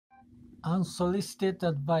Unsolicited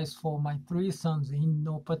advice for my three sons in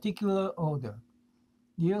no particular order.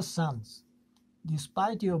 Dear sons,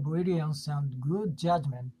 despite your brilliance and good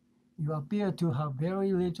judgment, you appear to have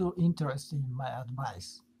very little interest in my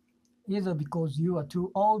advice, either because you are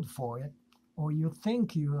too old for it, or you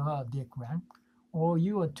think you are different, or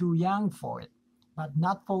you are too young for it, but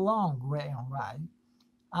not for long, Ray and Rai.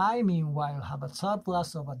 I meanwhile have a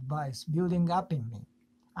surplus of advice building up in me.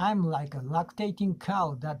 I'm like a lactating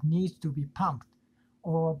cow that needs to be pumped,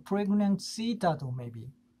 or a pregnant sea turtle maybe.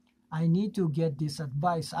 I need to get this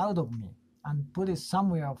advice out of me and put it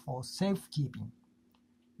somewhere for safekeeping.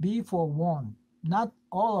 Be forewarned, not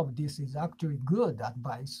all of this is actually good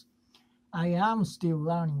advice. I am still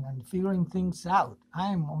learning and figuring things out.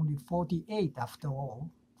 I am only 48 after all.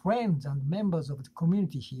 Friends and members of the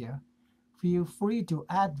community here, feel free to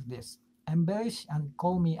add this, embellish and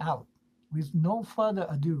call me out. With no further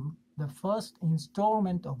ado, the first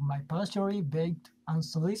installment of my partially baked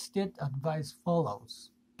unsolicited advice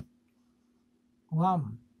follows.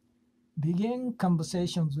 1. Begin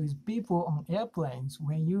conversations with people on airplanes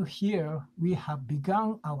when you hear we have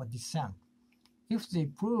begun our descent. If they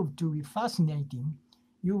prove to be fascinating,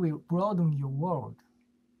 you will broaden your world.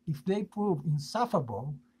 If they prove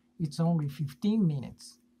insufferable, it's only 15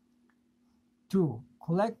 minutes. 2.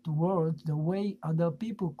 Collect words the way other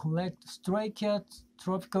people collect stray cats,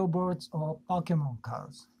 tropical birds, or Pokemon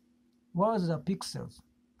cards. Words are pixels.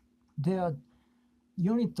 They are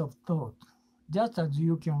units of thought. Just as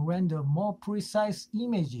you can render more precise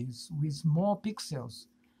images with more pixels,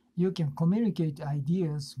 you can communicate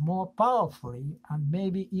ideas more powerfully and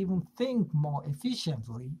maybe even think more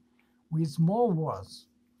efficiently with more words.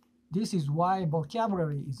 This is why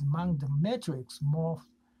vocabulary is among the metrics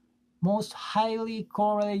most highly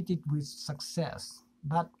correlated with success.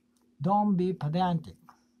 But don't be pedantic.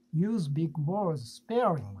 Use big words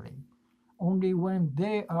sparingly, only when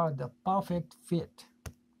they are the perfect fit.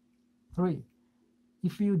 3.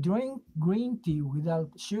 If you drink green tea without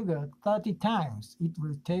sugar 30 times, it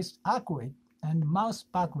will taste accurate and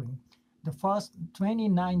mouth-puckering the first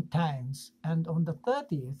 29 times, and on the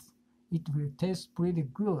 30th, it will taste pretty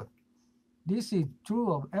good. This is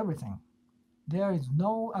true of everything. There is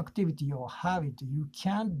no activity or habit you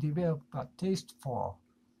can't develop a taste for.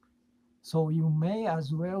 So you may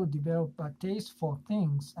as well develop a taste for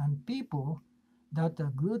things and people that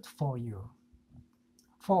are good for you.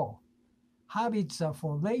 4. Habits are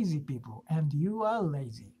for lazy people, and you are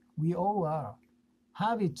lazy. We all are.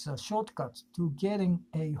 Habits are shortcuts to getting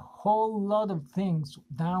a whole lot of things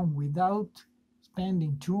done without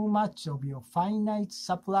spending too much of your finite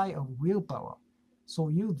supply of willpower. So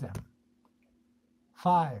use them.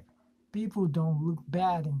 5. People don't look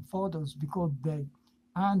bad in photos because they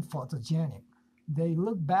aren't photogenic. They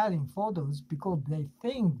look bad in photos because they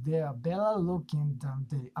think they are better looking than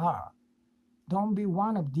they are. Don't be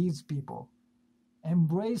one of these people.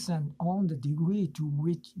 Embrace and own the degree to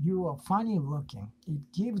which you are funny looking. It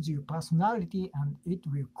gives you personality and it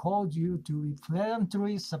will cause you to be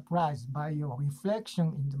pleasantly surprised by your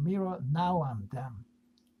reflection in the mirror now and then.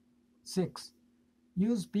 6.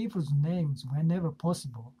 Use people's names whenever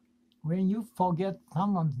possible. When you forget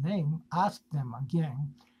someone's name, ask them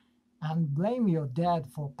again and blame your dad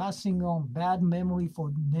for passing on bad memory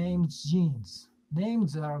for names genes.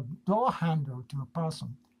 Names are a door handle to a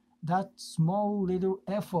person. That small little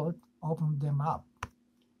effort opens them up.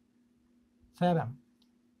 7.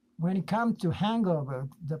 When it comes to hangover,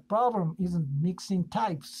 the problem isn't mixing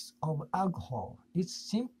types of alcohol. It's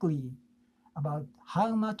simply about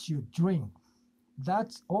how much you drink.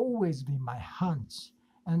 That's always been my hunch,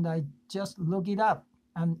 and I just look it up,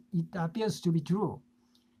 and it appears to be true.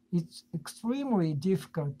 It's extremely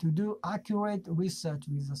difficult to do accurate research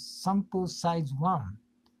with a sample size 1.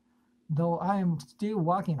 Though I am still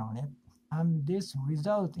working on it, and this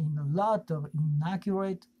results in a lot of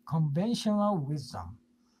inaccurate conventional wisdom.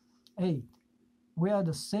 8. Wear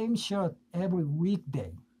the same shirt every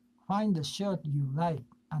weekday. Find the shirt you like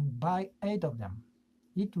and buy 8 of them.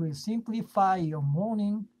 It will simplify your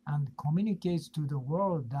morning and communicates to the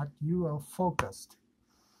world that you are focused.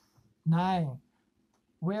 9.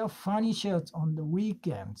 Wear funny shirts on the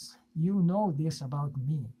weekends. You know this about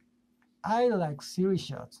me. I like silly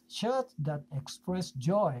shirts, shirts that express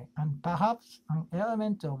joy and perhaps an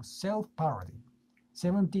element of self-parody.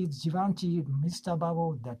 70s Givenchy Mr.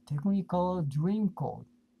 Bubble, the technical dream code.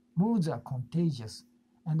 Moods are contagious,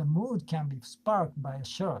 and a mood can be sparked by a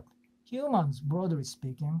shirt. Humans, broadly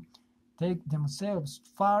speaking, take themselves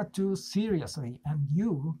far too seriously, and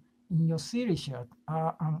you, in your silly shirt,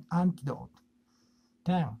 are an antidote.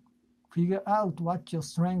 10. Figure out what your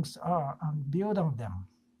strengths are and build on them.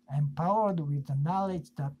 empowered with the knowledge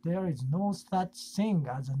that there is no such thing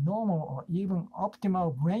as a normal or even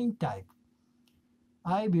optimal brain type.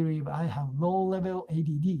 I believe I have low-level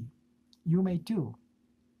ADD. You may too.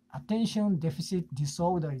 Attention deficit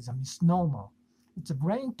disorder is a misnomer. It's a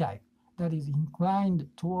brain type that is inclined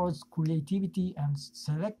towards creativity and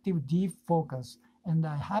selective deep focus, and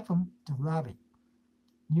I happen to love it.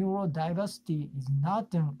 Neurodiversity is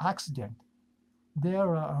not an accident.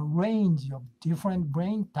 There are a range of different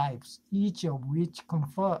brain types, each of which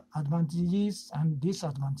confer advantages and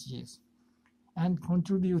disadvantages, and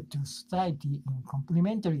contribute to society in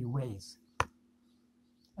complementary ways.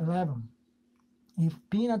 11. If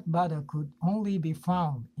peanut butter could only be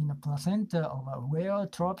found in the placenta of a rare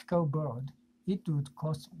tropical bird, it would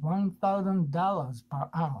cost $1,000 per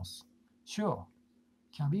ounce. Sure,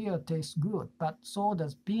 caviar tastes good, but so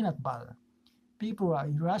does peanut butter. People are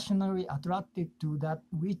irrationally attracted to that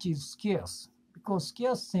which is scarce, because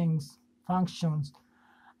scarce things function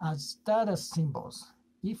as status symbols.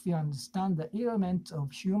 If you understand the elements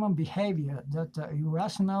of human behavior that are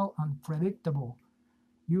irrational and predictable,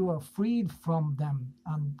 you are freed from them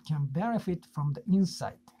and can benefit from the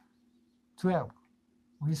insight. 12.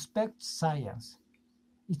 Respect science.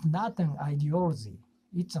 It's not an ideology.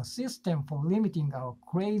 It's a system for limiting our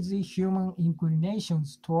crazy human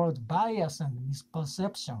inclinations toward bias and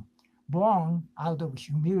misperception, born out of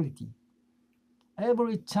humility.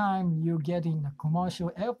 Every time you get in a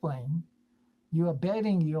commercial airplane, you are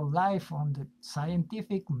betting your life on the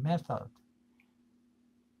scientific method.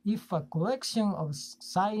 If a collection of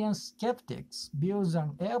science skeptics builds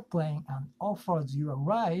an airplane and offers you a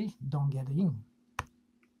ride, don't get in.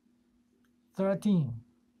 13.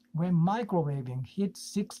 When microwaving hits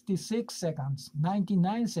 66 seconds,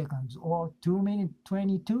 99 seconds, or 2 minutes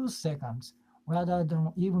 22 seconds rather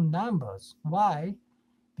than even numbers. Why?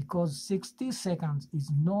 Because 60 seconds is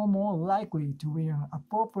no more likely to be an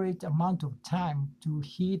appropriate amount of time to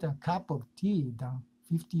heat a cup of tea than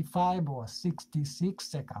 55 or 66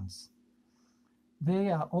 seconds.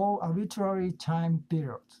 They are all arbitrary time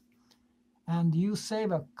periods, and you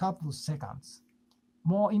save a couple seconds.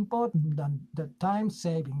 More important than the time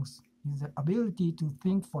savings is the ability to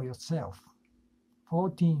think for yourself.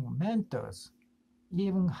 14. Mentors,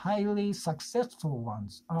 even highly successful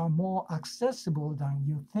ones, are more accessible than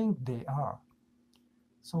you think they are.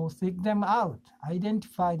 So seek them out.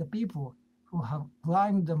 Identify the people who have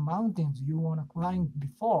climbed the mountains you want to climb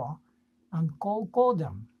before and call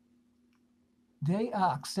them. They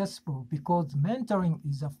are accessible because mentoring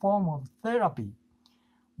is a form of therapy.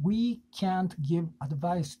 We can't give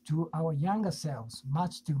advice to our younger selves,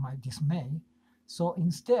 much to my dismay, so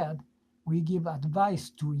instead we give advice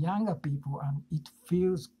to younger people and it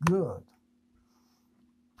feels good.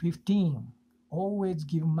 15. Always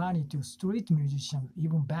give money to street musicians,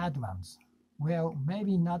 even bad ones. Well,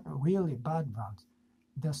 maybe not really bad ones.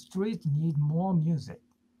 The streets need more music.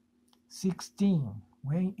 16.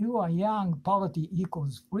 When you are young, poverty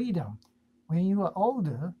equals freedom. When you are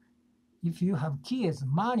older, if you have kids,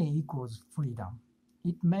 money equals freedom.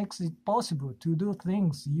 It makes it possible to do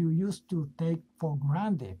things you used to take for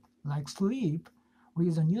granted, like sleep,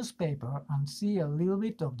 read a newspaper, and see a little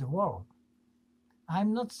bit of the world.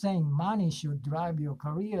 I'm not saying money should drive your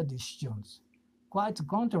career decisions. Quite the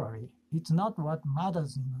contrary, it's not what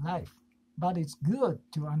matters in life. But it's good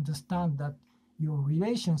to understand that your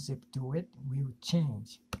relationship to it will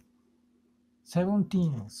change.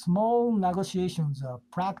 17. Small negotiations are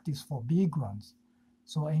practice for big ones.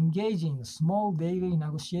 So engage in small daily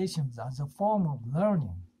negotiations as a form of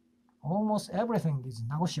learning. Almost everything is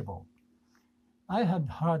negotiable. I had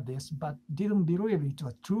heard this but didn't believe it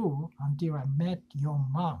was true until I met your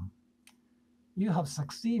mom. You have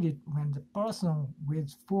succeeded when the person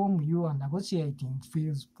with whom you are negotiating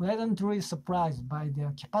feels pleasantly surprised by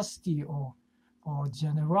their capacity or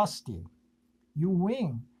generosity. You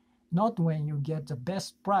win, not when you get the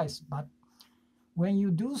best price, but when you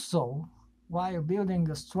do so while building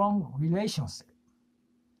a strong relationship.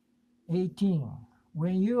 18.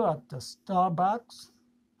 When you are at the Starbucks,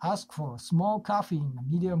 ask for a small coffee in a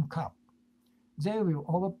medium cup. They will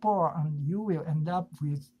overpour and you will end up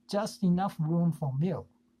with just enough room for milk.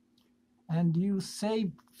 And you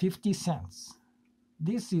save 50 cents.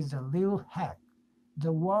 This is a little hack.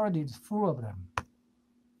 The world is full of them.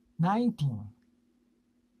 19.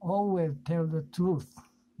 Always tell the truth,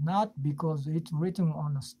 not because it's written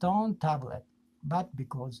on a stone tablet, but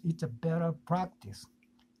because it's a better practice.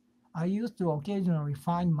 I used to occasionally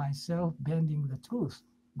find myself bending the truth,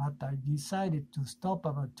 but I decided to stop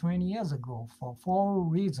about 20 years ago for 4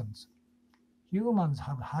 reasons. Humans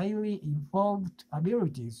have highly evolved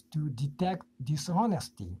abilities to detect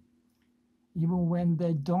dishonesty, even when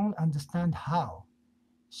they don't understand how.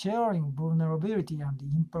 Sharing vulnerability and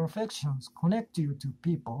imperfections connect you to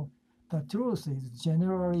people. The truth is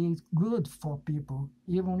generally good for people,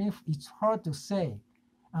 even if it's hard to say.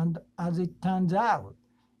 And as it turns out,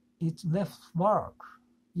 it's less work.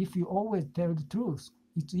 If you always tell the truth,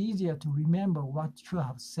 it's easier to remember what you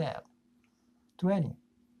have said. 20.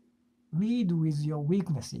 Lead with your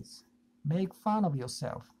weaknesses. Make fun of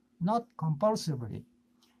yourself, not compulsively.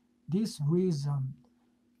 This breeds on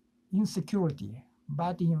insecurity,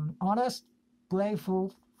 but in an honest,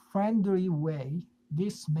 playful, friendly way.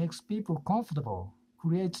 This makes people comfortable,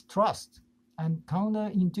 creates trust, and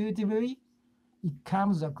counterintuitively, it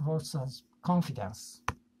comes across as confidence.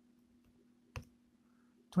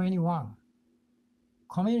 21.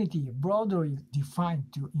 Community, broadly defined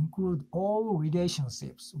to include all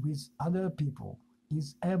relationships with other people,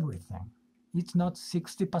 is everything. It's not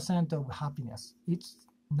 60% of happiness, it's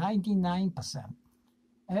 99%.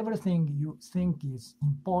 Everything you think is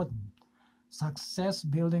important. Success,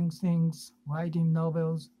 building things, writing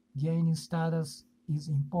novels, gaining status is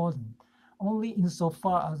important only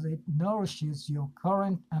insofar as it nourishes your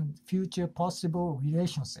current and future possible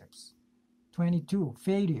relationships. 22.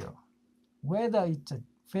 Failure. Whether it's a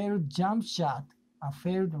failed jump shot, a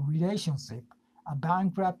failed relationship, a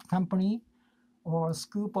bankrupt company, or a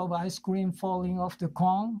scoop of ice cream falling off the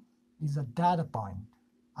cone, is a data point.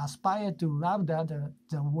 Aspire to love the other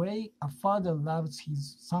the way a father loves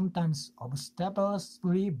his sometimes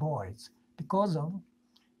obstaclously boys, because of,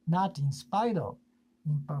 not in spite of,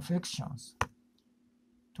 imperfections.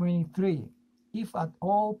 23. If at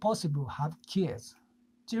all possible, have kids.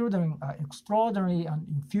 Children are extraordinary and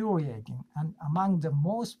infuriating and among the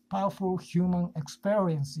most powerful human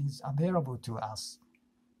experiences available to us.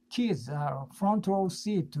 Kids are a front row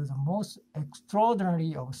seat to the most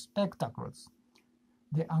extraordinary of spectacles,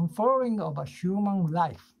 the unfolding of a human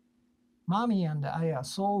life. Mommy and I are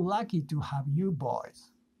so lucky to have you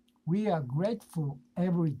boys. We are grateful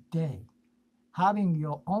every day. Having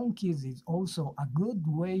your own kids is also a good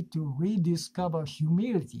way to rediscover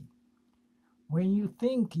humility. When you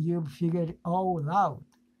think you've figured it all out,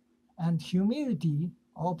 and humility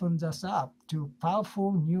opens us up to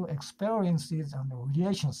powerful new experiences and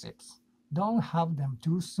relationships. Don't have them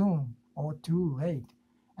too soon or too late,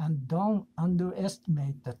 and don't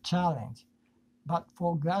underestimate the challenge. But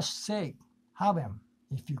for gosh sake, have them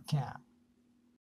if you can.